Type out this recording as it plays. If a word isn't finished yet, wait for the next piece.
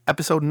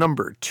episode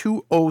number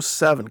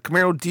 207,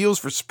 Camaro Deals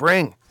for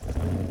Spring.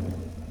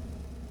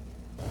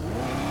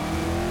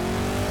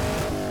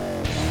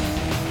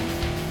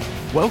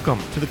 Welcome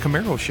to the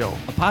Camaro Show,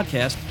 a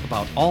podcast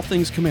about all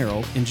things Camaro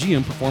and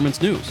GM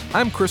Performance News.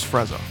 I'm Chris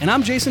Frezza. And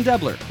I'm Jason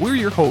Debler. We're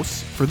your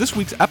hosts for this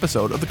week's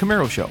episode of the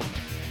Camaro Show.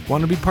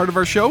 Want to be part of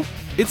our show?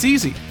 It's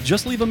easy.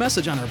 Just leave a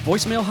message on our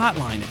voicemail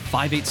hotline at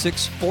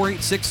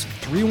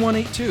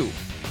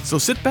 586-486-3182. So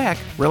sit back,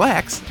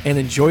 relax, and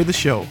enjoy the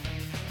show.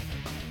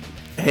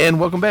 And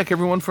welcome back,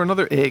 everyone, for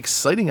another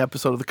exciting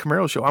episode of the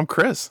Camaro Show. I'm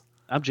Chris.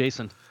 I'm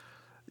Jason.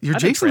 You're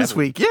Jason this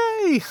week.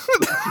 Yay!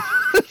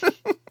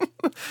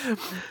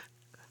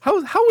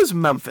 How is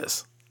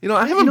Memphis? You know,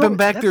 I haven't been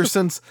back there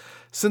since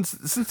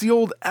the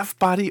old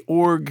F-Body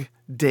org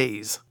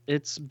days.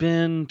 It's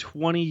been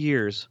 20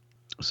 years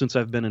since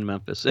I've been in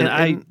Memphis. And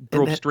I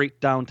drove straight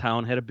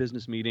downtown, had a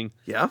business meeting.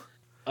 Yeah?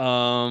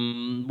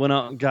 Went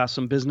out and got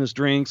some business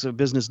drinks, a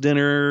business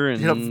dinner,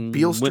 and went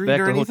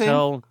back to the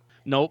hotel.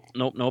 Nope.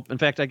 In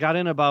fact, I got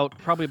in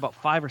probably about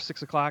 5 or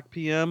 6 o'clock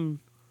p.m.,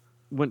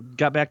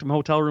 got back to my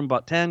hotel room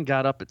about 10,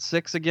 got up at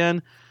 6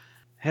 again.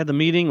 Had the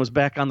meeting, was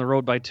back on the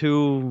road by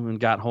 2, and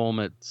got home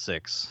at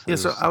 6. Yeah,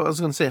 so I was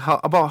going to say,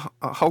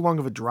 how long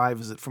of a drive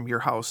is it from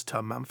your house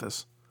to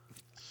Memphis?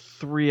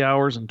 3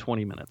 hours and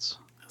 20 minutes.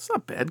 That's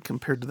not bad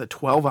compared to the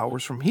 12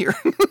 hours from here.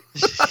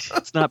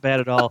 It's not bad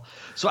at all.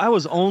 So I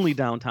was only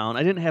downtown.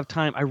 I didn't have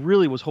time. I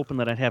really was hoping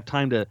that I'd have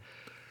time to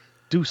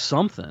do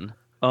something,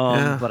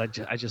 but I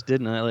just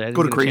didn't. I didn't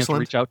get a chance to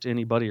reach out to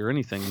anybody or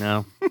anything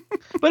now.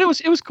 But it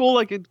was cool,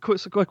 like a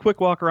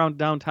quick walk around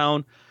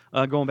downtown.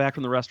 Going back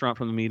from the restaurant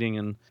from the meeting,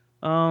 and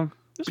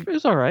it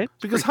was all right.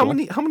 Because how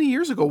many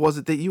years ago was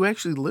it that you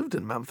actually lived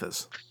in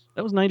Memphis?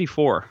 That was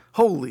 94.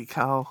 Holy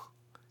cow.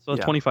 So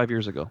 25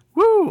 years ago.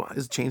 Woo!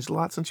 Has it changed a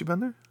lot since you've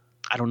been there?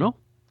 I don't know.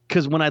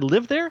 Because when I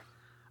lived there,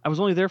 I was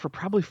only there for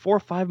probably 4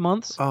 or 5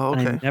 months. Oh, okay.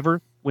 And I never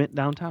went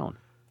downtown.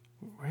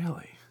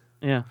 Really?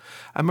 Yeah.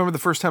 I remember the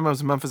first time I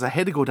was in Memphis, I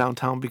had to go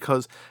downtown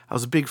because I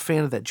was a big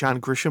fan of that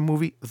John Grisham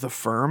movie, The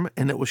Firm,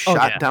 and it was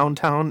shot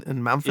downtown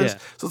in Memphis. Yeah.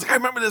 So it's like, I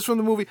remember this from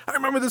the movie.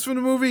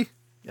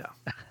 Yeah.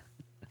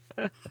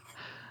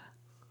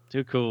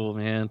 Too cool,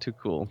 man. Too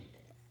cool.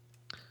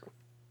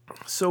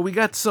 So we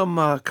got some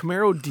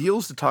Camaro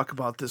deals to talk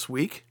about this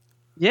week.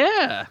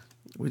 Yeah.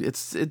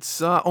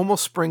 It's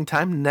almost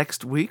springtime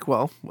next week.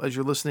 Well, as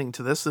you're listening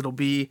to this, it'll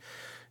be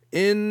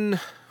in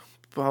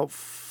about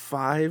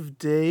 5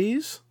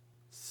 days.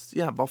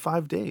 Yeah, about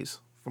 5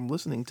 days from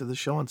listening to the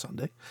show on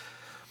Sunday.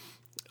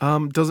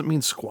 Doesn't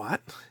mean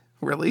squat,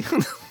 really.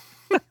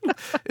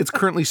 It's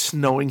currently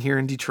snowing here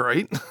in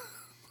Detroit.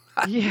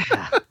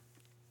 Yeah.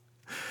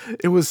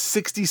 It was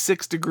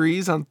 66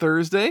 degrees on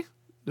Thursday.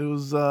 It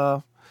was,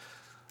 The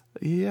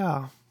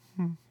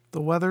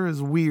weather is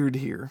weird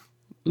here.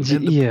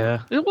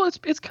 Yeah. Well,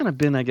 it's kind of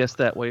been, I guess,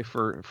 that way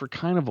for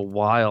kind of a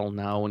while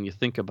now when you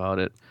think about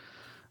it.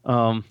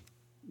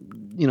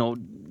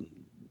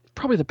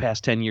 Probably the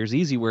past 10 years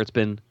easy, where it's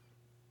been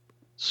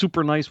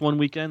super nice one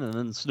weekend and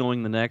then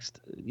snowing the next.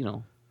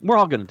 We're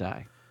all going to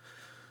die.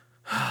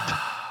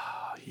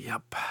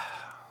 Yep.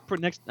 For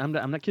next, I'm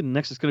not kidding.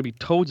 Next, it's going to be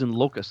toads and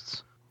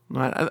locusts.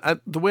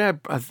 The way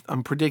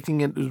I'm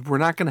predicting it is we're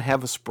not going to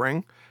have a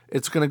spring.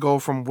 It's going to go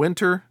from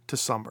winter to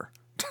summer.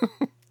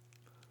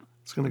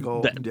 It's going to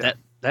go.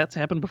 That's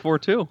happened before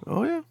too.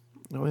 Oh yeah.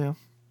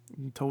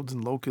 And toads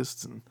and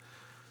locusts and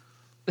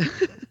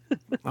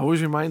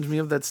always reminds me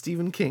of that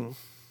Stephen King.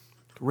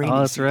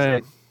 That's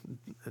right.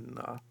 And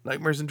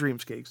Nightmares and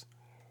Dreamscapes.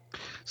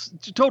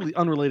 Totally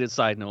unrelated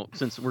side note.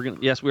 Since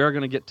we are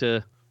gonna get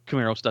to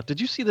Camaro stuff.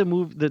 Did you see the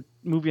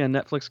movie on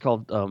Netflix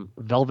called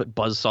Velvet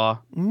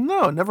Buzzsaw?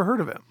 No, never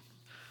heard of it.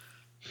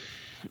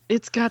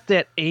 It's got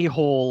that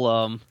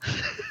a-hole.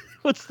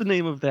 What's the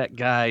name of that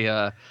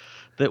guy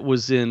that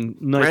was in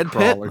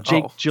Nightcrawler?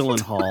 Jake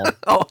Gyllenhaal.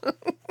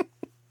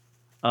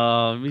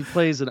 He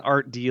plays an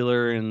art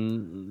dealer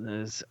and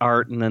his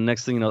art, and then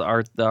next thing you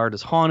know, the art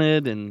is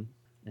haunted, and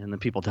the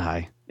people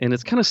die. And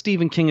it's kind of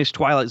Stephen King-ish,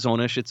 Twilight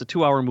Zone-ish. It's a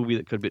 2-hour movie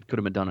that could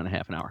have been done in a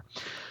half an hour.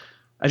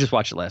 I just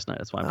watched it last night.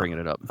 That's why I'm bringing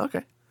it up.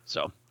 Okay.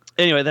 So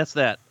anyway, that's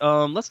that.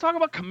 Let's talk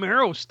about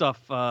Camaro stuff.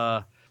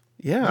 Our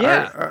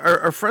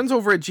friends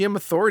over at GM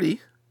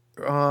Authority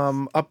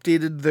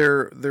updated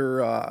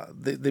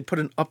they put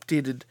an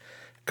updated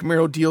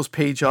Camaro deals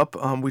page up.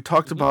 We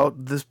talked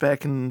about this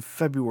back in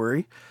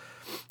February.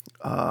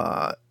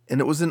 And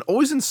it was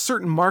always in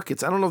certain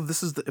markets. I don't know if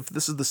this is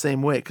the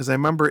same way, because I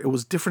remember it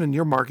was different in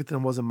your market than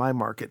it was in my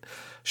market.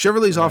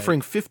 Chevrolet's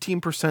offering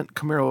 15%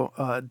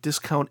 Camaro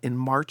discount in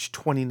March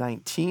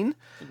 2019.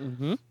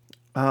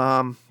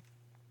 Mm-hmm.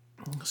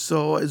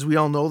 So as we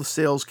all know, the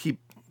sales keep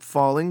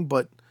falling,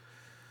 but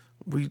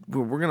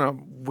we're gonna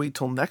wait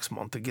till next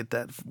month to get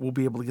that. We'll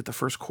be able to get the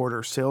first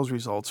quarter sales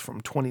results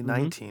from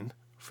 2019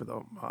 for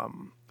the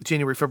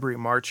January, February,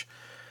 March.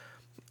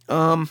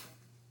 What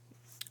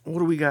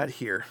do we got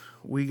here?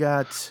 We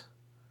got.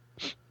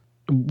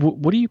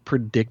 What do you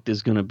predict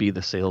is going to be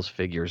the sales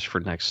figures for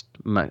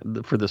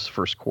this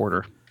first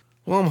quarter?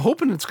 Well, I'm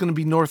hoping it's going to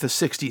be north of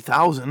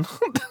 60,000.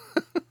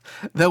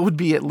 That would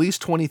be at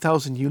least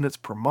 20,000 units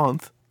per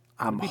month.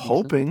 I'm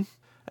hoping.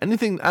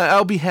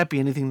 I'll be happy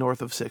anything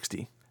north of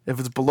 60. If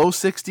it's below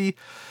 60,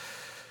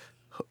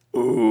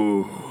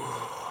 ooh,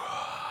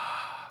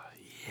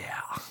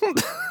 yeah.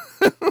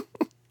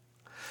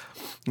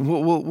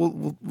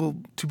 We'll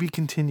to be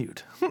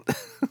continued.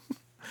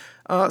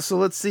 So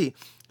let's see.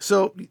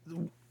 So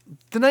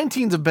the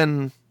 19s have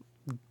been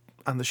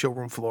on the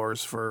showroom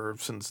floors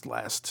since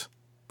last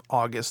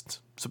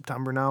August,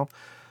 September now.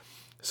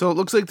 So it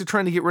looks like they're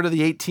trying to get rid of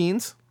the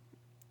 18s.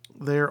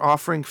 They're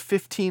offering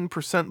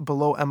 15%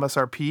 below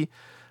MSRP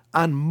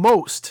on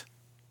most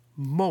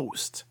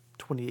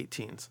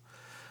 2018s.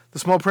 The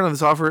small print of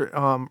this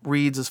offer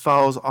reads as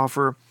follows: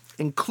 offer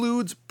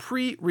includes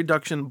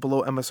pre-reduction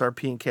below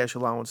MSRP and cash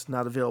allowance,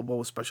 not available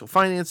with special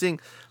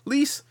financing,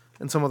 lease,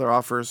 and some other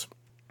offers.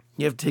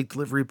 You have to take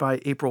delivery by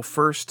April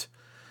 1st,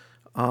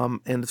 and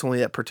it's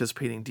only at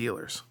participating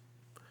dealers.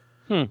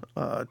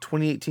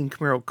 2018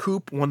 Camaro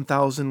Coupe,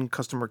 1,000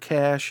 customer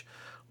cash,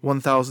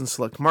 1,000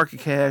 select market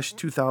cash,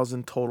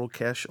 2,000 total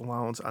cash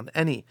allowance on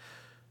any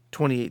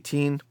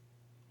 2018.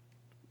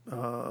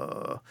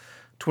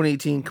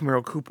 2018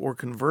 Camaro Coupe or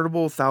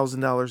convertible,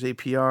 $1,000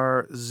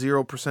 APR,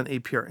 0%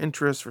 APR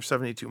interest for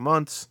 72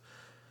 months.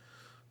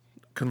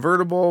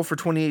 Convertible for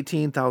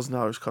 2018,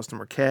 $1,000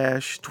 customer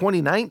cash.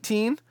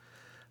 2019,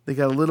 they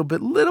got a little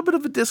bit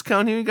of a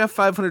discount here. You got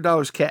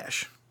 $500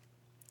 cash.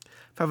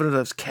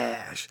 $500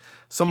 cash.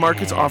 Some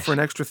markets offer an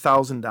extra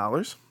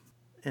 $1,000,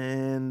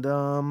 and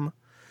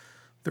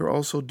they're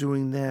also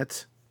doing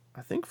that,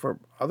 I think, for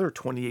other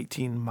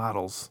 2018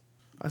 models.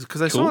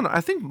 Because I saw,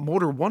 I think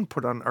Motor One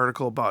put on an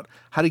article about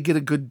how to get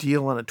a good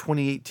deal on a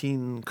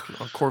 2018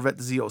 Corvette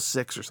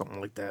Z06 or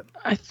something like that.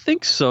 I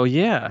think so,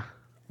 yeah.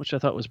 Which I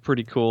thought was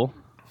pretty cool.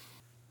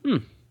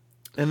 And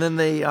then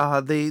they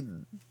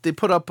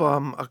put up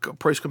a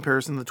price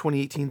comparison, the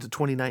 2018 to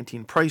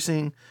 2019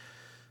 pricing.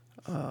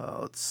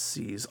 Let's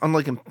see.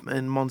 Unlike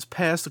in months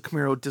past, the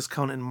Camaro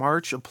discount in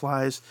March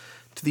applies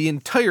to the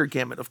entire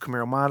gamut of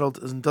Camaro models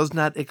and does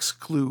not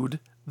exclude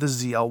the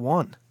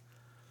ZL1.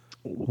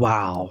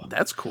 Wow.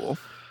 That's cool.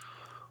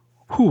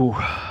 Whew.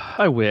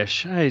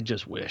 I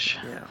just wish.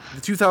 Yeah.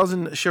 The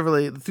 $2,000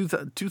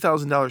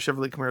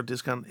 Chevrolet Camaro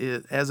discount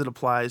is, as it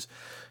applies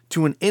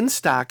to an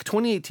in-stock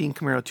 2018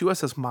 Camaro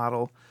 2SS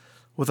model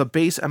with a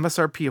base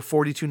MSRP of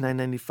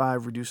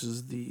 $42,995,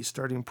 reduces the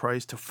starting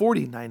price to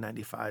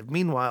 $40,995.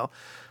 Meanwhile,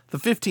 the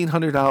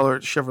 $1,500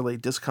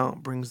 Chevrolet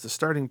discount brings the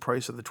starting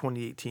price of the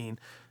 2018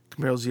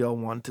 Camaro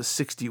ZL1 to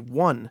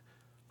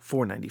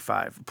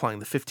 $61,495, applying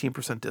the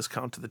 15%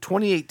 discount to the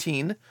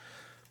 2018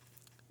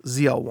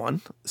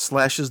 ZL1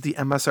 slashes the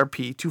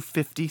MSRP to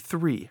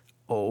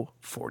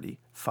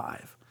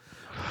 $53,045.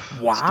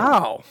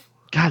 Wow.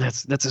 God,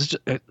 that's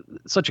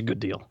such a good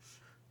deal.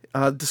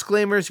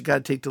 Disclaimers: you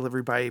got to take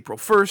delivery by April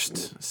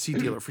 1st. See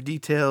dealer for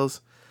details.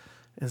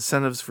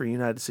 Incentives for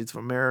United States of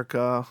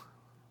America.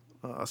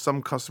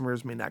 Some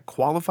customers may not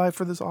qualify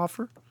for this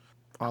offer.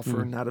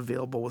 Offer not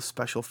available with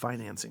special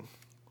financing.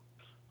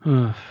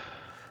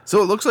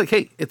 So it looks like,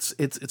 hey, it's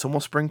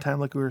almost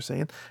springtime, like we were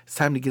saying. It's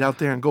time to get out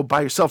there and go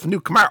buy yourself a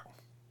new Camaro.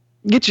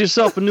 Get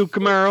yourself a new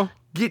Camaro.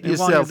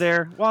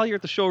 While you're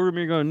at the showroom,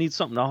 you're going to need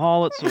something to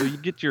haul it, so you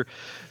get your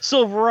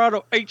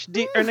Silverado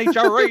HD and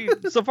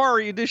HRA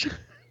Safari Edition.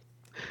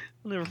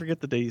 I'll never forget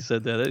the day you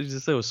said that.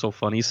 It was so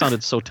funny. You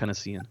sounded so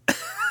Tennessean.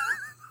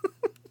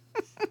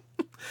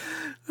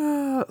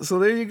 So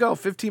there you go.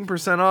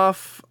 15%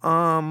 off.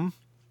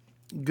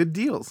 Good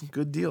deals.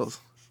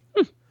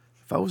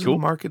 If I was in the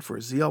market for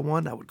a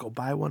ZL1, I would go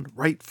buy one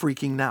right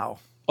freaking now.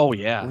 Oh,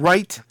 yeah.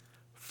 Right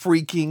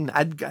freaking.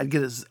 I'd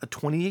get a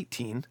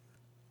 2018.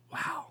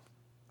 Wow.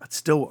 I'd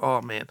still,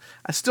 oh, man.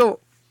 I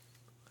still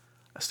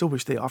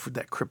wish they offered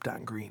that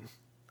Krypton green.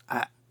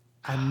 That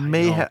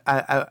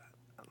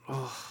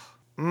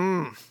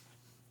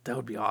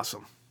would be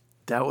awesome.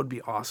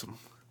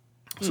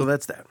 So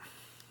that's that.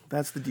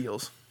 That's the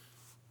deals.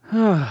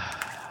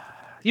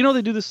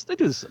 They do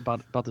this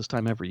about this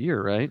time every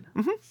year, right?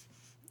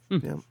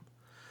 Mm-hmm. Yeah.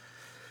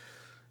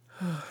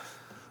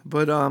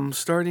 But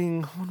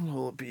starting, when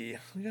will it be?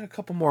 We got a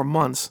couple more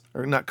months,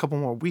 or not a couple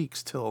more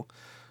weeks till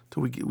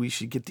we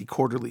should get the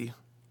quarterly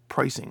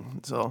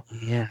pricing. So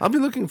yeah, I'll be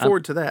looking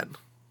forward to that.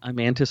 I'm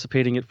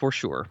anticipating it for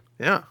sure.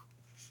 Yeah.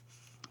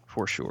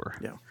 For sure.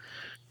 Yeah.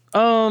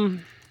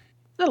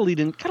 That'll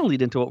lead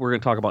into what we're going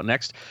to talk about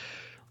next.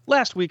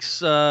 Last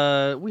week's we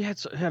had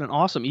an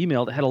awesome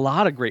email that had a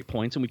lot of great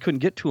points, and we couldn't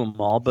get to them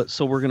all. But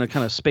so we're going to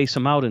kind of space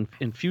them out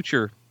in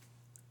future.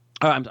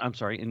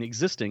 In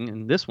existing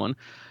in this one,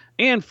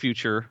 and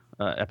future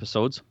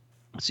episodes.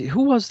 Let's see,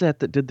 who was that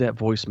did that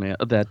voicemail,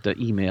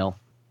 email?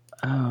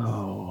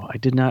 Oh, I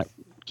did not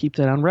keep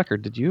that on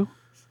record. Did you?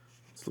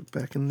 Let's look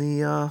back in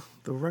the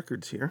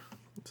records here.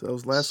 So that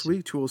was last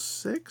week,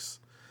 206.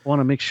 I want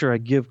to make sure I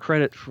give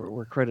credit for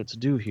where credit's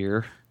due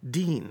here.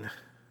 Dean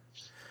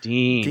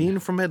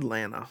from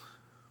Atlanta.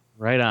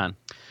 Right on.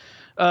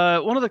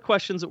 One of the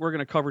questions that we're going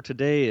to cover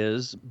today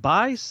is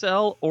buy,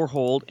 sell, or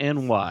hold,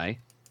 and why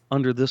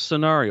under this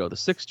scenario. The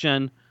 6th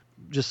gen,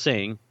 just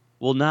saying,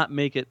 will not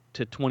make it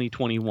to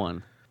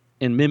 2021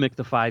 and mimic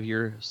the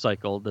 5-year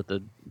cycle that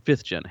the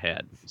 5th gen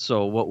had.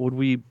 So what would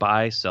we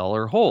buy, sell,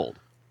 or hold?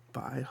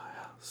 Buy,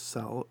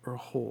 sell, or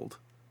hold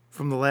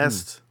from the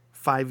last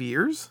 5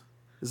 years?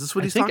 Is this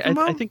what he's talking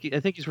about? I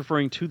think he's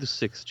referring to the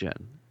 6th gen.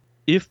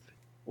 If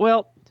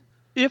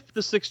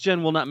the 6th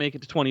gen will not make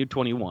it to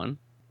 2021,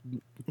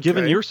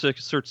 given your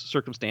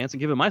circumstance and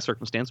given my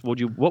circumstance,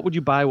 what would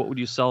you buy? What would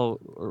you sell?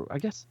 Or I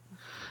guess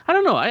I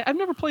don't know. I've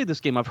never played this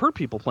game. I've heard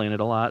people playing it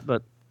a lot,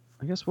 but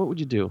I guess what would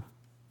you do?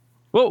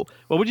 Whoa,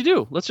 what would you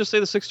do? Let's just say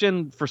the 6th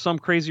gen, for some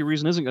crazy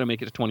reason, isn't going to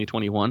make it to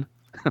 2021.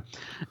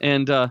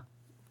 And,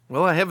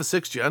 well, I have a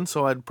 6th gen,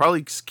 so I'd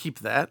probably keep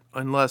that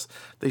unless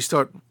they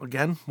start,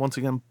 once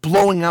again,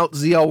 blowing out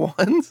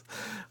ZL1s.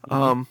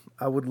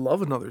 I would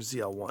love another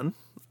ZL1.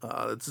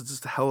 It's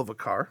just a hell of a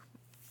car.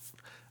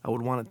 I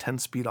would want a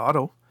 10-speed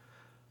auto.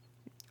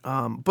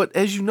 But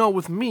as you know,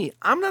 with me,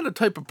 I'm not a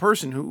type of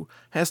person who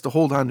has to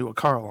hold on to a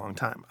car a long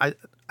time. I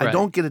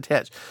don't get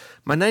attached.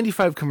 My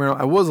 95 Camaro,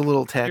 I was a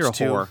little attached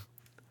to. You're a whore.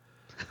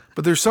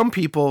 But there's some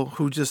people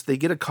who they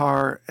get a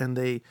car and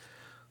I'm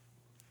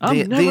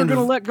never going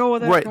to let go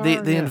of that car.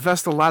 Right, they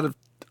invest a lot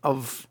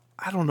of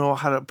I don't know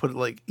how to put it,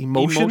 like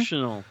emotion.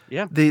 Emotional,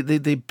 yeah.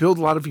 They build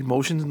a lot of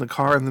emotions in the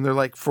car, and then they're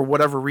like, for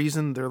whatever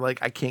reason, they're like,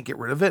 I can't get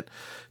rid of it.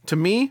 To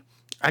me,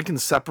 I can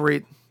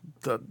separate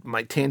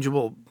my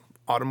tangible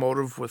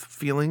automotive with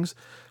feelings.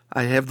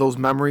 I have those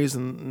memories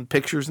and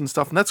pictures and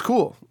stuff, and that's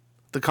cool.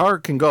 The car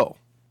can go,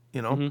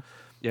 you know. Mm-hmm.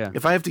 Yeah.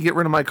 If I have to get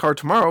rid of my car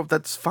tomorrow,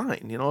 that's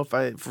fine. You know, if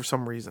I, for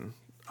some reason,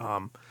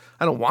 I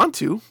don't want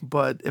to,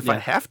 but if I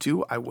have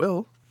to, I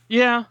will.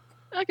 Yeah,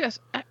 I guess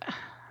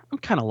I'm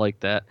kind of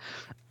like that.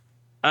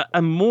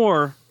 I'm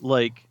more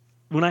like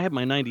when I had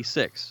my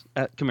 96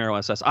 at Camaro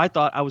SS, I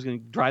thought I was going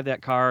to drive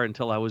that car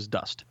until I was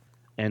dust.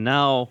 And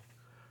now,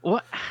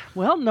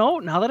 no,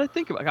 now that I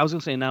think about it, I was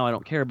going to say now I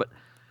don't care, but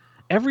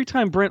every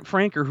time Brent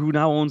Franker, who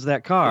now owns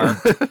that car,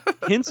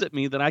 hints at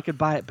me that I could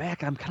buy it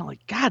back, I'm kind of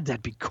like, God,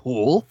 that'd be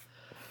cool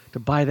to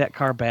buy that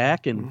car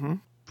back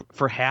and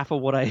for half of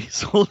what I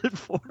sold it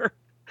for.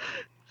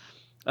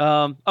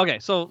 Okay,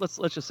 so let's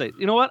just say,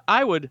 you know what?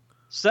 I would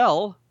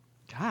sell.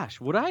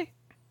 Gosh, would I?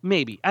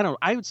 Maybe. I don't know.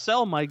 I would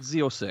sell my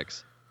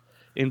Z06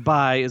 and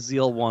buy a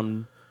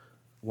ZL1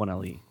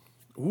 1LE.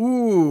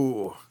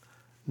 Ooh,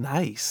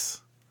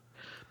 nice.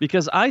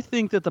 Because I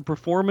think that the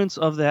performance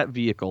of that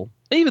vehicle,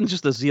 even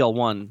just the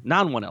ZL1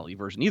 non-1LE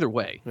version, either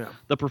way,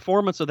 the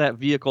performance of that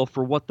vehicle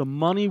for what the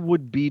money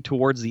would be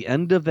towards the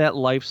end of that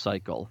life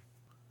cycle,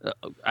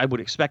 I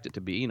would expect it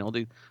to be. You know,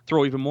 they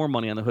throw even more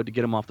money on the hood to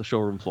get them off the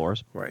showroom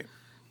floors. Right.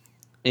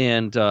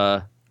 And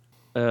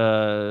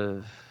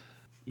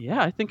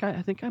yeah, I think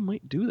I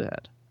might do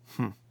that.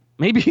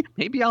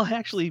 Maybe I'll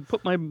actually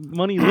put my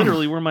money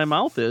literally where my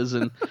mouth is,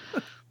 and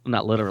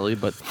not literally,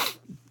 but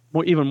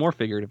even more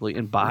figuratively,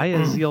 and buy a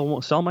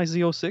ZL1, sell my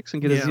Z06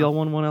 and get a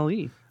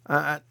ZL1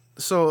 1LE.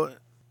 So,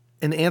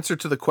 in answer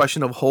to the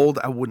question of hold,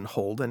 I wouldn't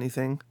hold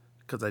anything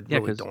because I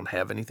really don't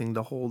have anything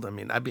to hold. I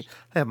mean, I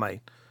have my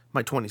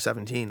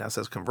 2017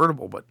 SS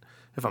convertible, but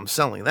if I'm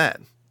selling that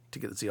to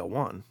get a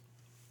ZL1,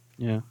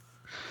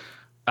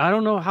 I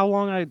don't know how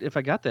long if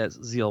I got that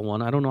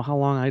ZL1, I don't know how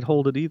long I'd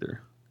hold it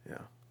either.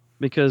 Yeah.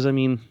 Because, I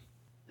mean,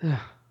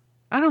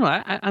 I don't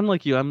know. I'm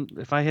like you.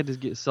 If I had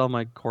to sell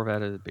my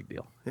Corvette, it's a big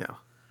deal. Yeah.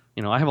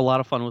 You know, I have a lot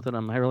of fun with it.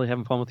 I'm really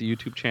having fun with the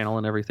YouTube channel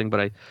and everything,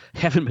 but I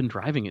haven't been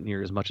driving it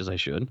near as much as I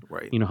should.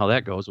 Right. You know how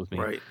that goes with me.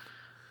 Right.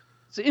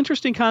 It's an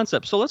interesting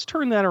concept. So let's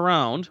turn that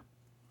around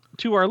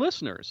to our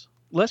listeners.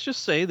 Let's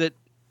just say that,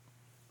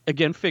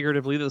 again,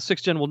 figuratively, the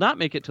 6th gen will not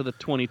make it to the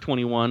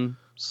 2021,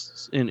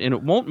 and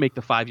it won't make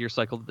the 5-year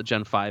cycle that the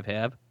Gen 5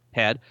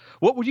 had.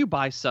 What would you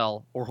buy,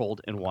 sell, or hold,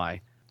 and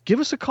why?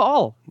 Give us a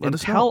call and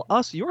tell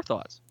us your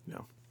thoughts. Yeah.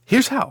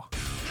 Here's how.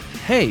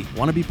 Hey,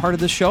 want to be part of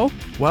this show?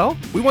 Well,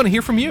 we want to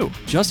hear from you.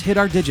 Just hit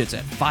our digits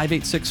at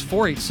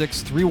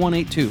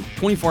 586-486-3182,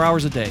 24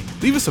 hours a day.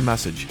 Leave us a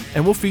message,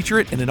 and we'll feature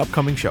it in an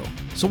upcoming show.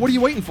 So what are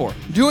you waiting for?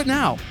 Do it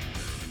now.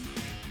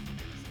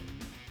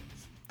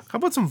 How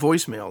about some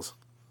voicemails?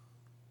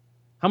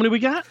 How many we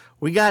got?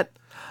 We got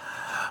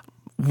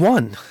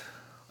one.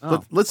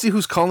 Oh. Let's see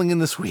who's calling in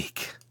this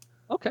week.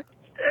 Okay.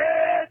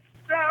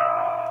 It's okay.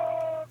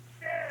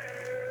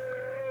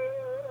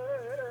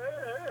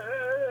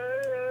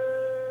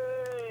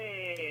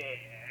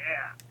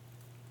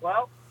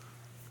 Well,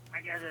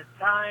 I guess it's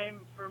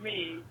time for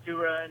me to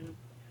run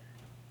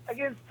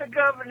against the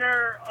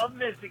governor of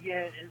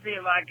Michigan and see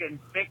if I can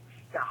fix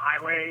the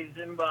highways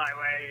and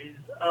byways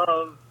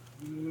of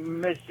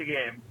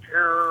Michigan.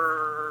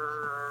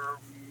 Pure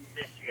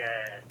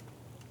Michigan.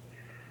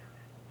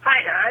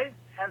 Hi, guys.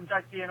 Haven't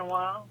talked to you in a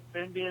while.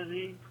 Been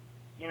busy.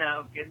 You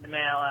know, getting the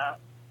mail out.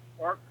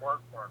 Work.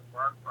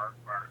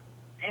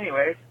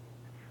 Anyways,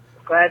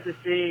 glad to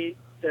see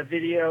the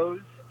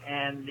videos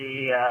and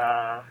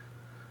the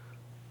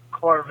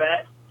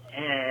Corvette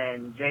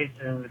and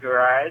Jason's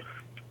garage.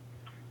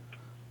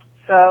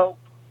 So,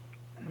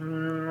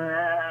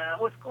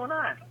 what's going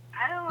on?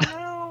 I don't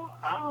know.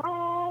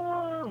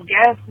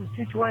 Gas is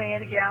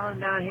 $2.28 a gallon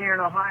down here in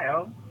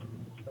Ohio.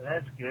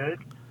 That's good.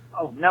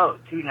 Oh, no,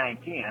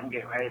 219. I'm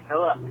getting ready to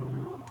fill up.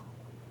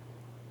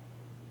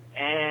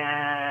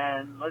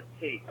 And let's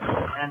see.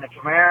 And the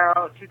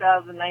Camaro,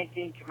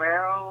 2019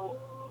 Camaro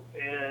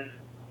is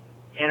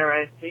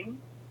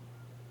interesting.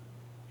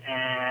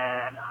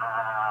 And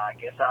I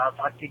guess I'll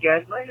talk to you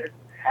guys later.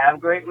 Have a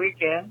great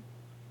weekend.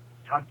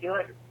 Talk to you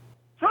later.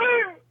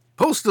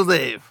 Postal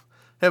Dave.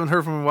 Haven't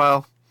heard from him in a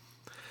while.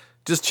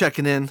 Just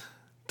checking in.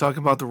 Talking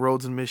about the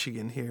roads in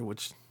Michigan here,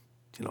 which,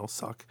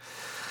 suck.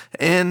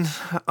 And,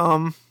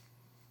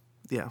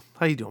 yeah.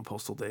 How you doing,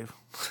 Postal Dave?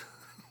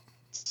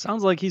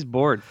 Sounds like he's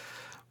bored.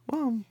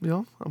 Well,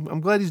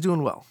 I'm glad he's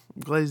doing well.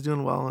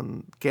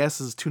 And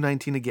gas is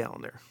 $2.19 a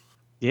gallon there.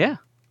 Yeah.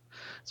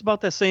 It's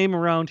about the same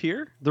around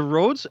here. The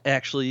roads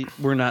actually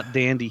were not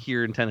dandy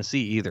here in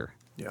Tennessee either.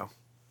 Yeah.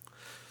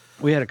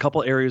 We had a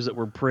couple areas that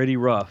were pretty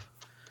rough,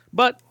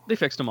 but they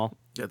fixed them all.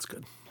 That's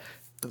good.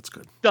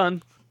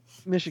 Done.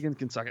 Michigan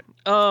can suck it.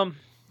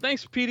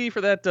 Thanks, PD,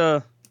 for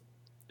that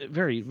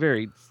very,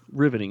 very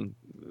riveting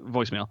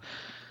voicemail.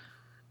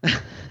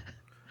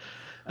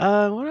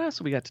 What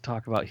else we got to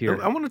talk about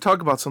here? I want to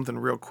talk about something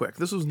real quick.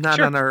 This was not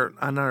on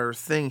our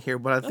thing here,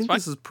 but I think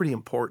this is pretty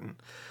important.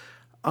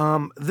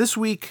 This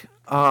week,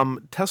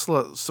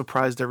 Tesla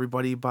surprised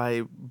everybody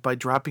by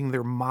dropping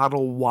their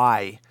Model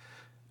Y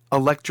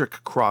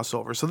electric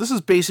crossover. So this is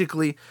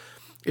basically,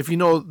 if you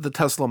know the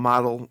Tesla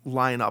model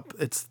lineup,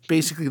 it's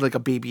basically like a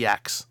Baby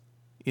X.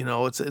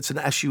 It's an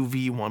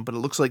SUV one, but it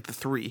looks like the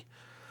 3.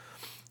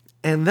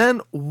 And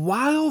then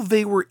while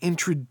they were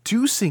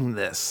introducing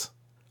this,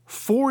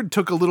 Ford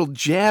took a little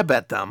jab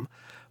at them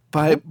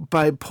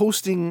by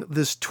posting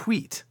this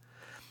tweet.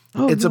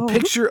 It's a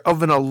picture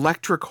of an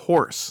electric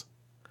horse.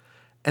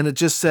 And it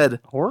just said,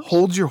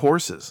 "Hold your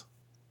horses."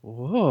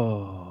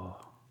 Whoa.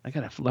 I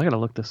gotta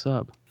look this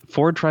up.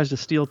 Ford tries to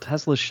steal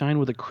Tesla's shine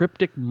with a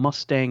cryptic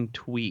Mustang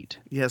tweet.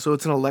 Yeah, so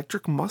it's an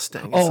electric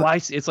Mustang. I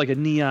see. It's like a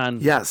neon.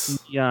 Yes.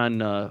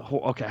 Neon.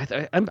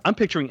 Okay. I'm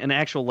picturing an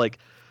actual like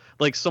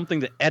something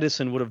that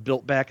Edison would have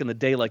built back in the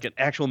day, like an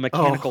actual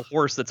mechanical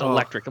horse that's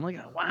electric. I'm like,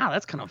 wow,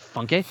 that's kind of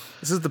funky.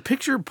 This is the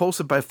picture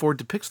posted by Ford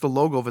depicts the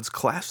logo of its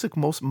classic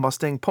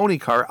Mustang pony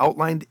car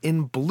outlined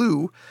in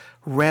blue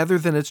rather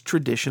than its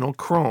traditional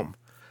chrome.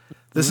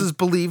 This is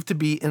believed to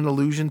be an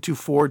allusion to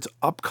Ford's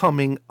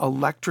upcoming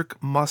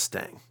electric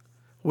Mustang,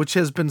 which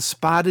has been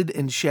spotted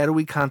in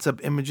shadowy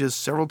concept images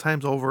several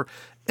times over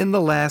in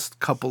the last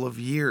couple of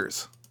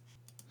years.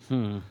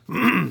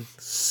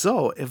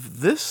 So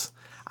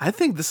I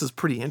think this is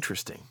pretty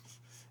interesting.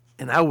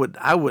 And I would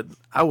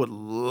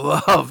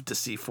love to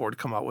see Ford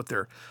come out with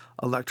their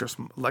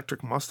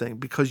electric Mustang,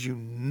 because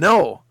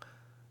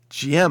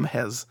GM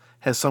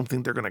has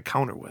something they're going to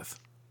counter with.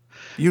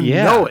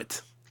 Know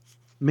it.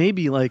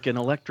 Maybe like an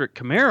electric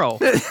Camaro.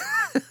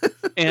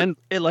 And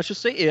let's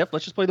just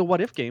play the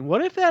what if game.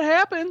 What if that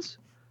happens?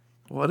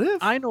 What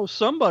if? I know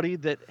somebody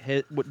that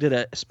did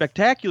a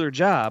spectacular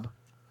job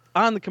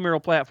on the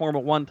Camaro platform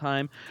at one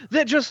time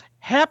that just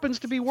happens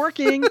to be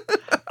working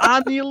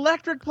on the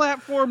electric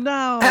platform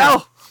now.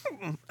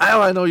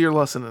 Al, I know you're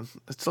listening.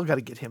 I still got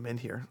to get him in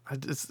here.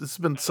 It's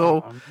been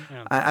so.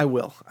 I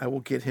will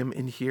get him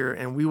in here,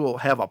 and we will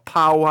have a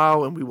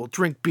powwow, and we will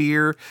drink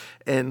beer,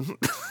 and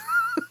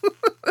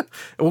and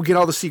we'll get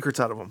all the secrets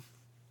out of him.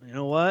 You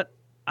know what?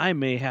 I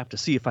may have to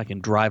see if I can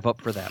drive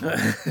up for that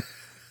one.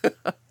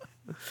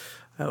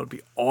 That would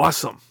be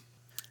awesome.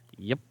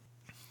 Yep.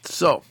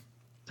 So.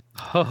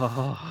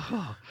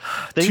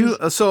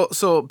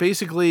 So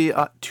basically,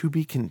 to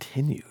be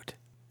continued.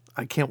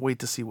 I can't wait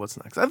to see what's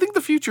next. I think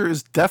the future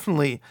is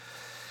definitely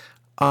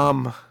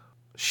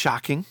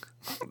shocking.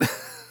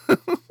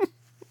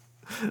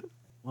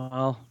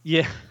 Well,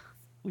 yeah,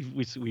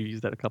 we've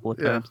used that a couple of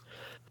times.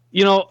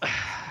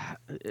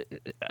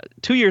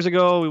 2 years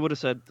ago we would have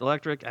said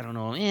electric. I don't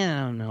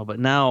know, but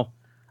now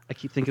I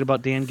keep thinking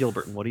about Dan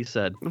Gilbert and what he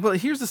said. Well,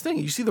 here's the thing: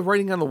 you see the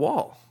writing on the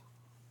wall.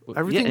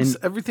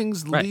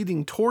 Everything's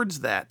leading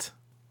towards that.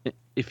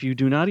 If you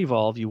do not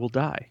evolve, you will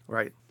die.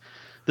 Right.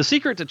 The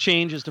secret to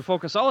change is to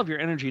focus all of your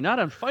energy not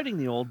on fighting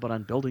the old, but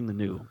on building the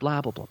new.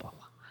 Blah, blah, blah, blah,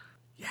 blah.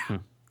 Yeah.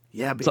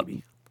 Yeah,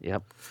 baby.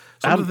 Yep.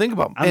 Something to think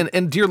about.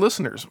 And dear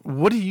listeners,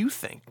 what do you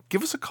think?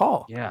 Give us a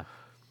call. Yeah.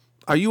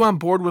 Are you on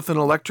board with an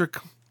electric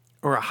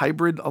or a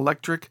hybrid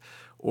electric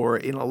or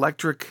an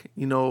electric,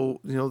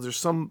 there's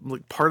some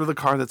like part of the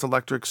car that's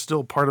electric,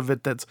 still part of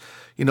it that's,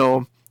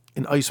 an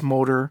ICE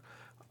motor.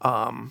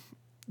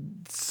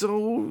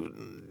 So,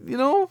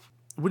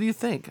 what do you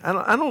think?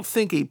 I don't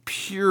think a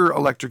pure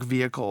electric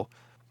vehicle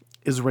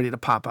is ready to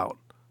pop out.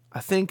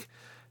 I think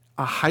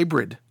a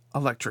hybrid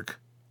electric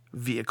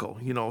vehicle,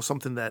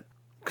 something that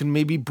can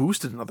maybe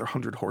boost it another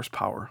 100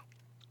 horsepower.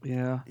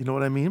 Yeah. You know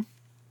what I mean?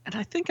 And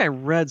I think I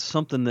read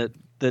something that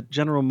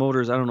General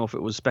Motors, I don't know if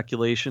it was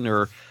speculation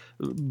or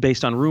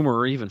based on rumor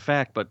or even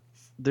fact, but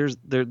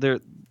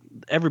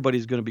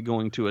everybody's going to be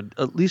going to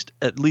at least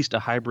a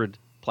hybrid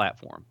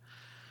platform.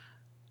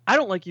 I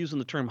don't like using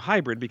the term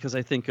hybrid because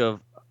I think of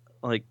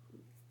like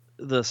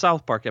the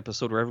South Park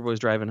episode where everybody's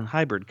driving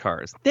hybrid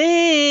cars.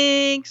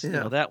 Thanks.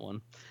 Yeah. That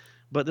one.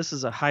 but this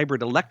is a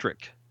hybrid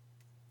electric.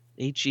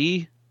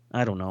 HE?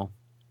 I don't know,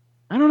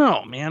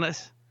 man.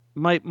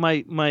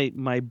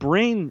 My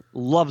brain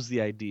loves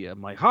the idea.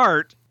 My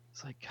heart,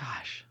 it's like,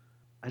 gosh,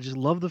 I just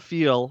love the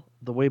feel,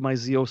 the way my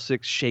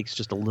Z06 shakes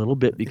just a little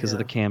bit because of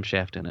the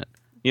camshaft in it.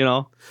 You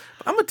know?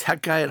 I'm a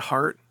tech guy at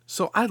heart,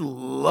 so I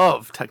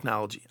love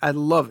technology. I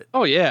love it.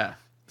 Oh, yeah.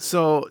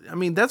 So, I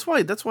mean, that's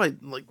why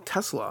like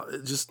Tesla,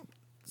 there's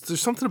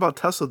something about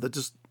Tesla that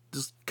just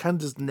kind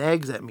of just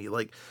nags at me.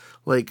 Like,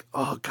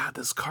 oh God,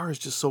 this car is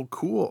just so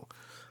cool.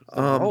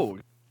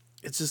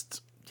 It's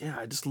just,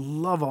 I just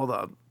love all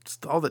the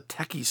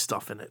techie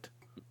stuff in it.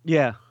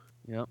 Yeah.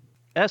 Yep.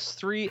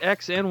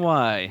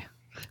 S3XNY.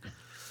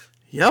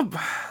 Yep.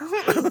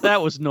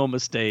 That was no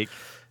mistake.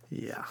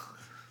 Yeah.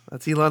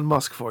 That's Elon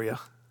Musk for you.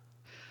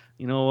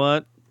 You know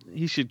what?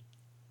 He should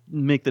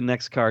make the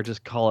next car,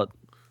 just call it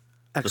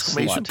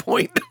exclamation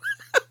point.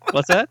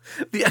 What's that?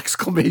 The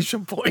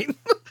exclamation point.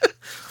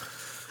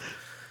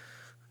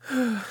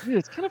 Dude,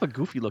 it's kind of a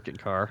goofy looking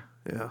car.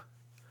 Yeah.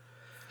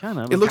 Kind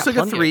of. It looks like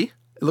a 3.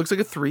 It looks like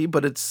a 3,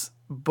 but it's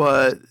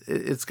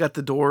got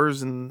the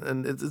doors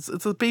and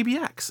it's a baby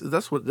X.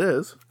 That's what it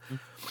is.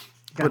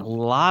 Got a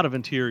lot of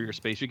interior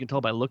space. You can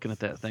tell by looking at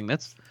that thing.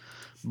 That's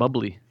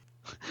bubbly.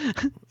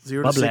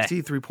 0 to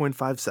 60,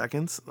 3.5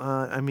 seconds.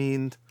 I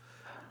mean,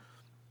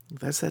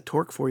 that's that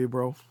torque for you,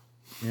 bro.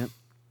 Yep.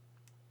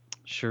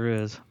 Sure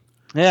is.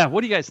 Yeah,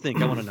 what do you guys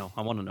think? I want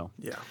to know.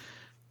 Yeah.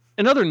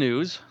 In other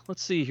news,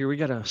 let's see here. We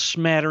got a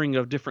smattering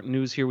of different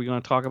news here we're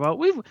going to talk about.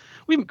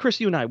 We've Chris,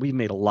 you and I, we've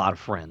made a lot of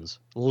friends.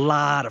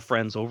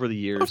 Over the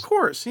years. Of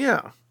course,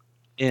 yeah.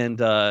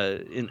 And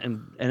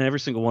every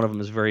single one of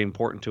them is very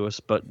important to us.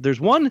 But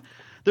there's one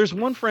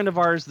friend of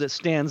ours that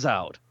stands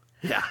out.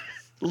 Yeah.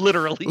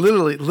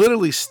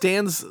 Literally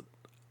stands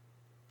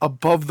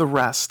above the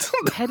rest.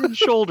 Head and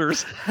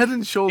shoulders. Above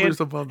the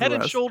rest. Head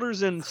and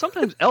shoulders and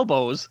sometimes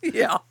elbows.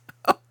 Yeah.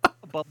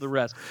 Above the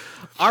rest.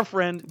 Our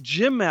friend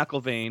Jim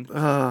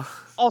McIlvaine,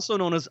 also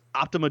known as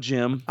Optima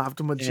Jim.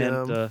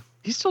 And,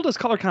 he still does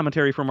color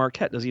commentary for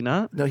Marquette, does he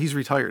not? No, he's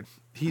retired.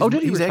 He's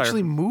retire?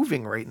 Actually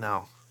moving right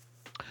now.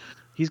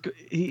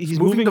 He's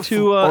moving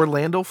to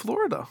Orlando,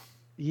 Florida.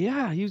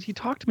 Yeah, he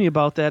talked to me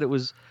about that.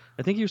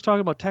 I think he was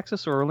talking about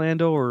Texas or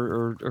Orlando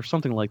or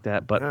something like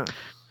that. But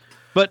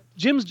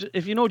Jim's,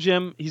 if you know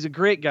Jim, he's a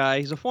great guy.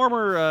 He's a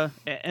former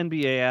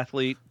NBA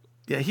athlete.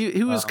 Yeah,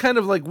 he was kind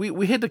of like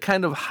we had to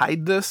kind of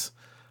hide this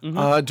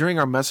during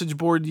our message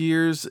board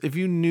years. If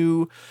you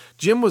knew,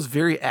 Jim was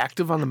very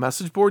active on the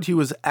message board. He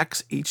was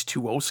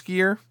ex-H2O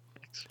skier.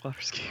 Ex-water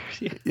skier,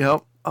 yeah.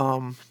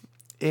 Yep.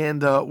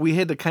 And we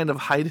had to kind of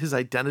hide his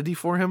identity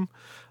for him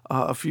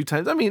a few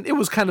times. I mean, it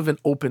was kind of an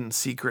open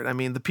secret. I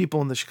mean, the people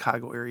in the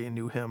Chicago area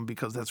knew him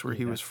because that's where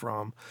he was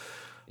from.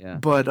 Yeah.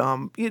 But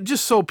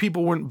just so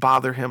people wouldn't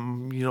bother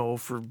him,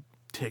 for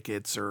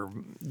tickets or,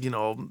 he's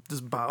an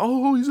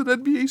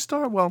NBA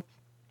star. Well,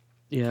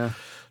 yeah.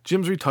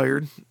 Jim's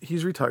retired.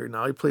 He's retired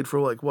now. He played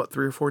for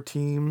 3 or 4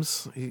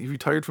 teams. He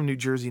retired from New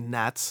Jersey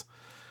Nets.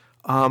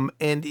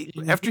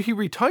 After he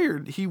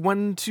retired, he went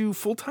into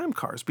full-time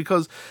cars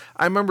because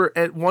I remember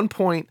at one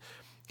point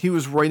he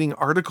was writing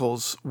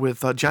articles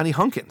with Johnny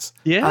Hunkins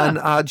on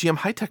GM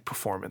High Tech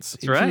Performance.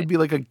 That's right. He would be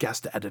like a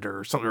guest editor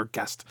or something, or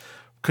guest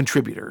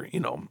contributor,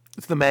 to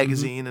the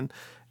magazine.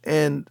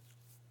 And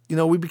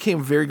we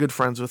became very good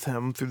friends with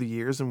him through the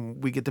years,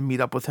 and we get to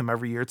meet up with him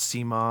every year at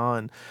SEMA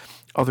and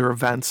other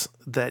events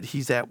that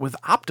he's at with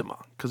Optima,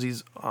 because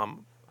he's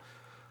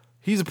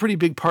a pretty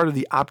big part of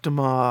the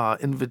Optima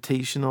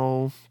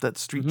Invitational, that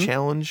Street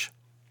Challenge.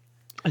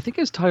 I think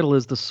his title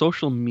is the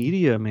social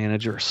media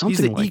manager or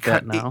something like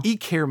that now.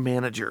 E-care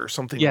manager or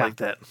something like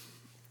that.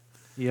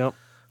 Yep.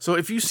 So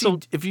if you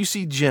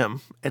see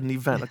Jim at an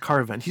event, a car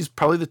event, he's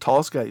probably the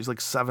tallest guy. He's like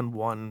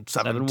 7'1",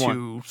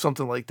 7'2",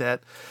 something like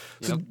that.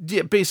 So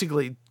yeah,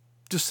 basically,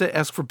 just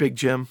ask for Big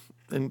Jim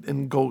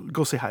and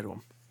go say hi to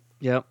him.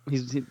 Yep.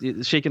 He's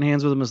shaking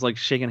hands with him is like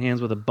shaking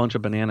hands with a bunch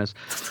of bananas.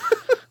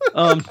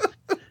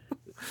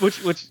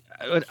 Which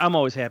I'm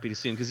always happy to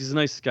see him because he's the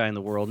nicest guy in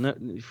the world.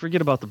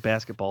 Forget about the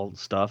basketball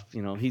stuff. He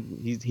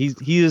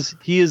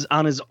is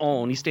on his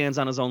own. He stands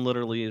on his own.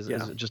 Literally, is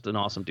just an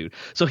awesome dude.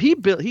 So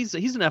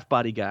he's an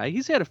F-body guy.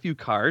 He's had a few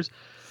cars,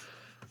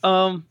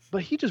 but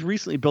he just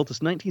recently built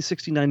this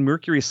 1969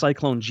 Mercury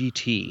Cyclone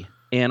GT,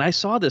 and I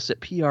saw this at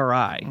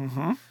PRI,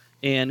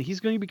 and he's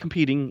going to be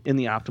competing in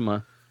the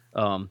Optima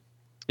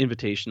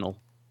Invitational.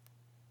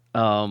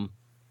 And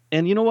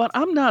you know what?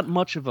 I'm not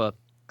much of a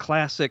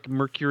classic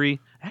Mercury.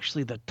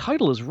 Actually, the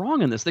title is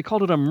wrong in this. They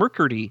called it a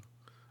Mercury.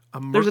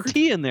 There's a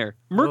T in there.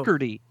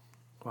 Mercury.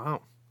 Oh.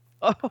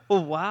 Wow.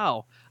 Oh,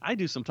 wow. I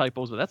do some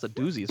typos, but that's a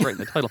doozy. It's right in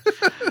the title.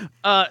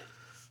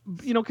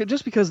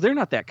 Just because they're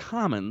not that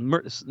common.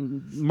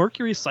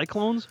 Mercury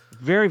Cyclones,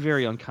 very,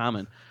 very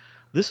uncommon.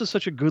 This is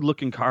such a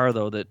good-looking car,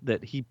 though,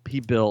 that he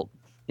built.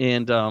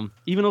 And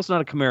even though it's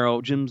not a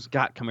Camaro, Jim's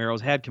got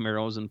Camaros, had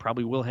Camaros, and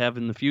probably will have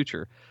in the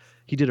future.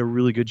 He did a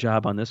really good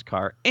job on this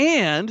car.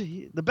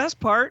 And the best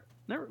part,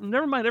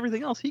 never mind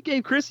everything else, he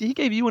gave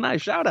you and I a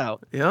shout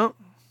out. Yep.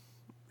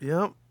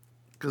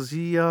 because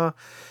he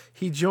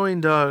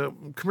joined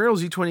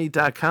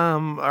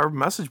CamaroZ28.com, our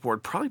message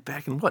board, probably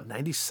back in,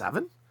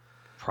 97?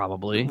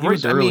 Probably. He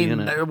was early in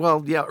it.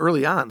 Well, yeah,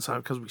 early on, so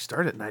because we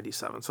started in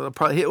 97. So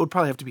it would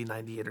probably have to be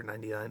 98 or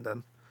 99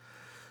 then.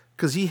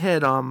 Because he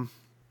had an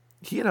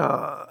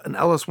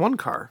LS1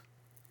 car.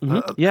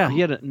 Mm-hmm. He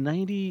had a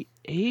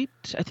 98.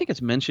 I think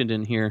it's mentioned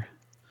in here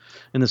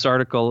in this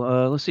article.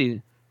 Let's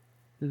see.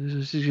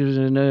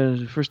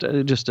 First,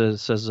 it just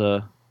says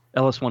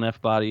LS1 F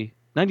body,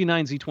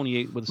 99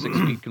 Z28 with a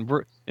 6-speed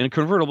and a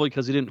convertible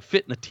because he didn't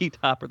fit in the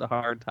T-top or the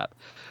hard top.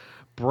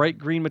 Bright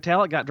green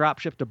metallic, got drop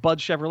shipped to Bud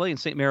Chevrolet in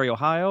St. Mary,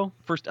 Ohio.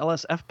 First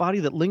LSF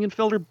body that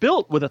Lingenfelder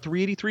built with a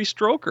 383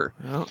 stroker.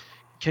 Yep.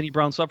 Kenny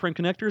Brown subframe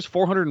connectors,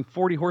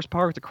 440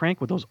 horsepower at the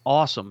crank with those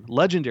awesome,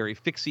 legendary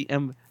Fiskey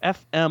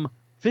FM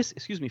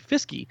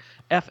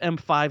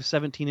 5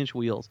 17-inch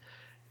wheels.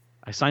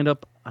 I signed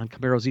up on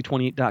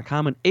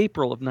CamaroZ28.com in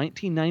April of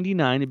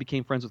 1999 and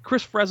became friends with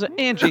Chris Frezza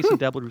and Jason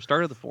Debler, who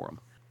started the forum.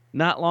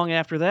 Not long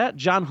after that,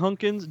 John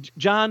Hunkins.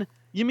 John,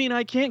 you mean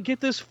I can't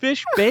get this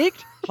fish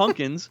baked?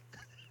 Hunkins.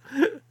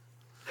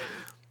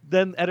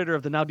 Then editor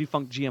of the now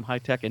defunct GM High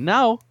Tech and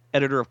now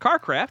editor of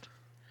CarCraft,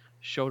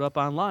 showed up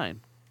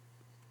online.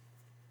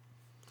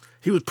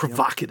 He was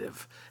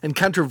provocative and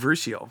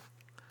controversial.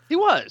 He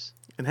was.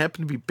 And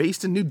happened to be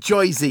based in New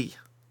Jersey.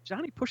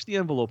 Johnny pushed the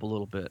envelope a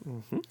little bit.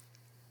 Mm-hmm.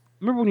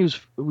 Remember when he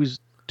was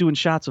doing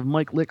shots of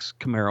Mike Lick's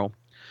Camaro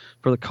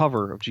for the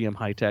cover of GM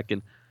High Tech,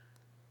 and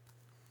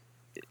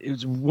it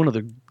was one of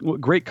the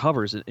great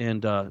covers,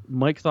 and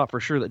Mike thought for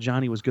sure that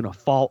Johnny was going to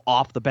fall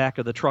off the back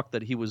of the truck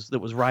that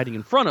was riding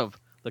in front of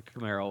the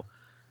Camaro,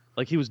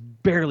 like he was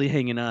barely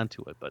hanging on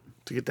to it. But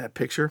to get that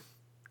picture,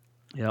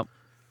 yep.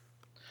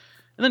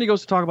 And then he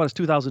goes to talk about his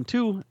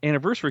 2002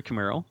 anniversary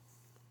Camaro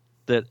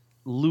that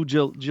Lou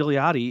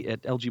Gigliotti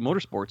at LG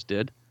Motorsports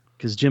did,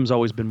 because Jim's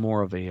always been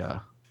more of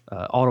a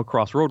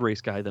autocross road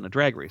race guy than a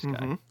drag race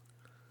guy,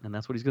 and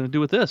that's what he's going to do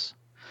with this.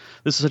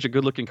 This is such a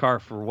good-looking car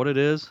for what it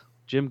is.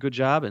 Jim, good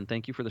job, and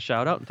thank you for the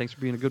shout-out, and thanks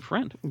for being a good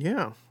friend.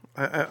 Yeah.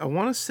 I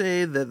want to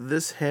say that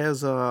this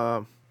has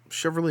a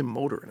Chevrolet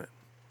motor in it.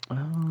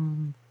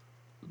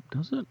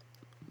 Does it?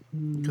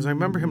 Because I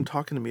remember him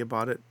talking to me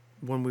about it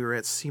when we were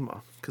at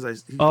SEMA.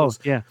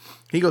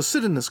 He goes,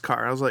 sit in this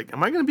car. I was like,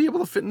 am I going to be able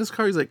to fit in this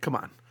car? He's like, come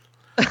on.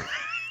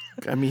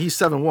 I mean, he's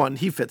 7'1",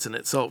 he fits in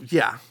it, so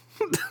yeah.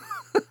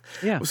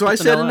 Yeah. So I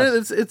said in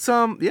it, it's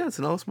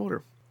an LS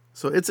motor.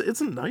 So it's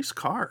a nice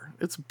car.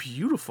 It's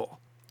beautiful.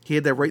 He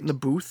had that right in the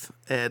booth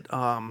at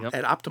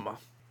Optima.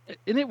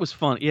 And it was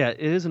fun. Yeah, it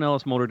is an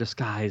LS motor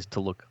disguised to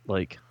look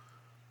like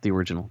the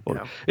original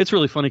motor. Yeah. It's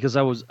really funny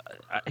because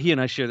he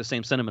and I share the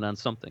same sentiment on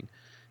something.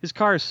 His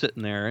car is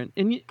sitting there,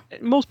 and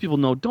most people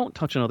know don't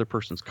touch another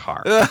person's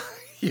car. Yep.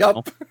 You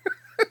know?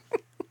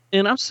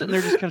 And I'm sitting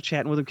there just kind of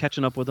chatting with him,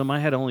 catching up with him. I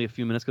had only a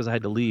few minutes because I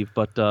had to leave,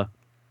 but I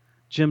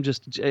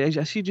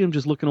see Jim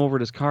just looking over at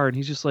his car, and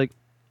he's just like,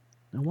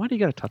 now, why do you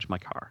got to touch my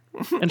car?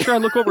 And sure, I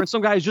look over, and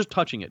some guy is just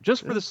touching it,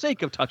 just for the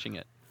sake of touching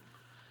it.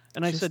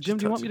 And I said, Jim,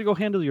 do you want me to go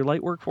handle your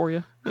light work for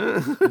you?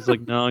 He's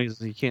like, no,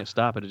 he can't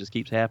stop it. It just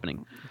keeps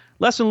happening.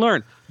 Lesson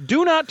learned.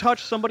 Do not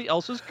touch somebody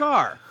else's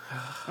car.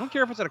 I don't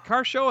care if it's at a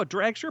car show, a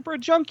drag strip, or a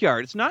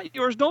junkyard. It's not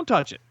yours. Don't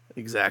touch it.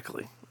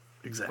 Exactly.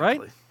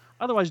 Right?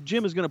 Otherwise,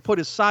 Jim is going to put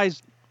his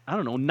size,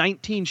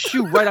 19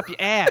 shoe right up your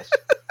ass.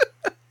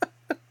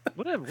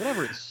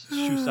 Whatever his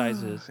shoe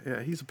size is.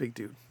 Yeah, he's a big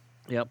dude.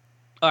 Yep.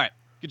 All right.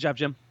 Good job,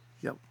 Jim.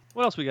 Yep.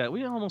 What else we got?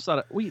 We almost out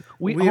of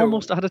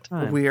almost out of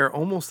time. We are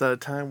almost out of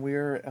time. We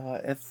are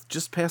at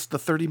just past the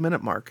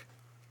 30-minute mark.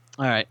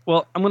 All right.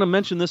 Well, I'm going to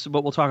mention this,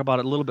 but we'll talk about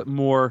it a little bit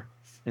more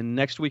in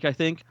next week, I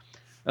think.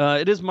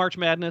 It is March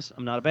Madness.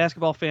 I'm not a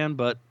basketball fan,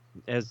 but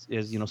as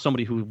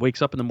somebody who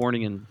wakes up in the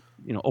morning and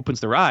opens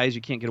their eyes,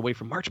 you can't get away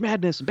from March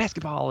Madness and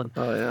basketball and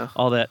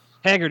all that.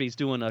 Haggerty's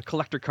doing a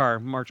collector car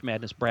March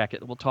Madness bracket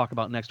that we'll talk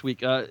about next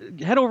week.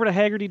 Head over to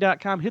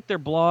Haggerty.com, hit their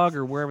blog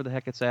or wherever the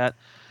heck it's at,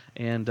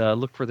 and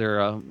look for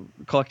their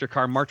collector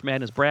car March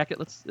Madness bracket.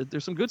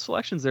 There's some good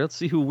selections there. Let's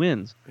see who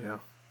wins. Yeah.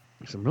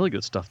 There's some really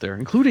good stuff there,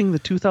 including the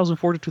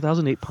 2004 to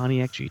 2008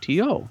 Pontiac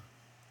GTO,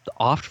 the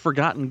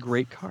oft-forgotten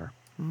great car.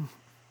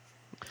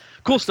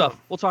 Cool stuff.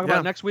 We'll talk about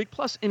it next week,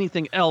 plus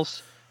anything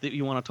else that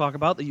you want to talk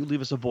about that you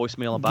leave us a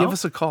voicemail about. Give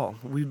us a call.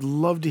 We'd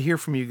love to hear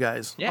from you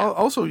guys. Yeah.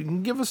 Also,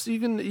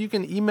 you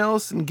can email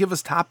us and give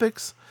us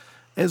topics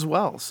as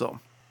well. So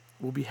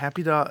we'll be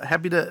happy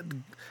to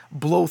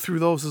blow through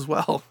those as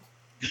well.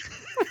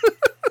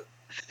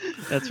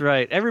 That's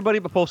right. Everybody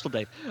but Postal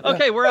Dave.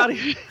 Okay, we're out of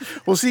here.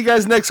 We'll see you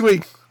guys next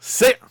week.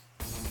 See ya.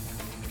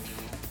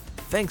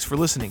 Thanks for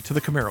listening to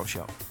The Camaro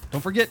Show.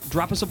 Don't forget,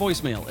 drop us a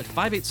voicemail at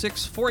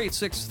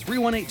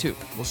 586-486-3182.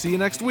 We'll see you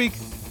next week.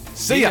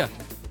 See ya.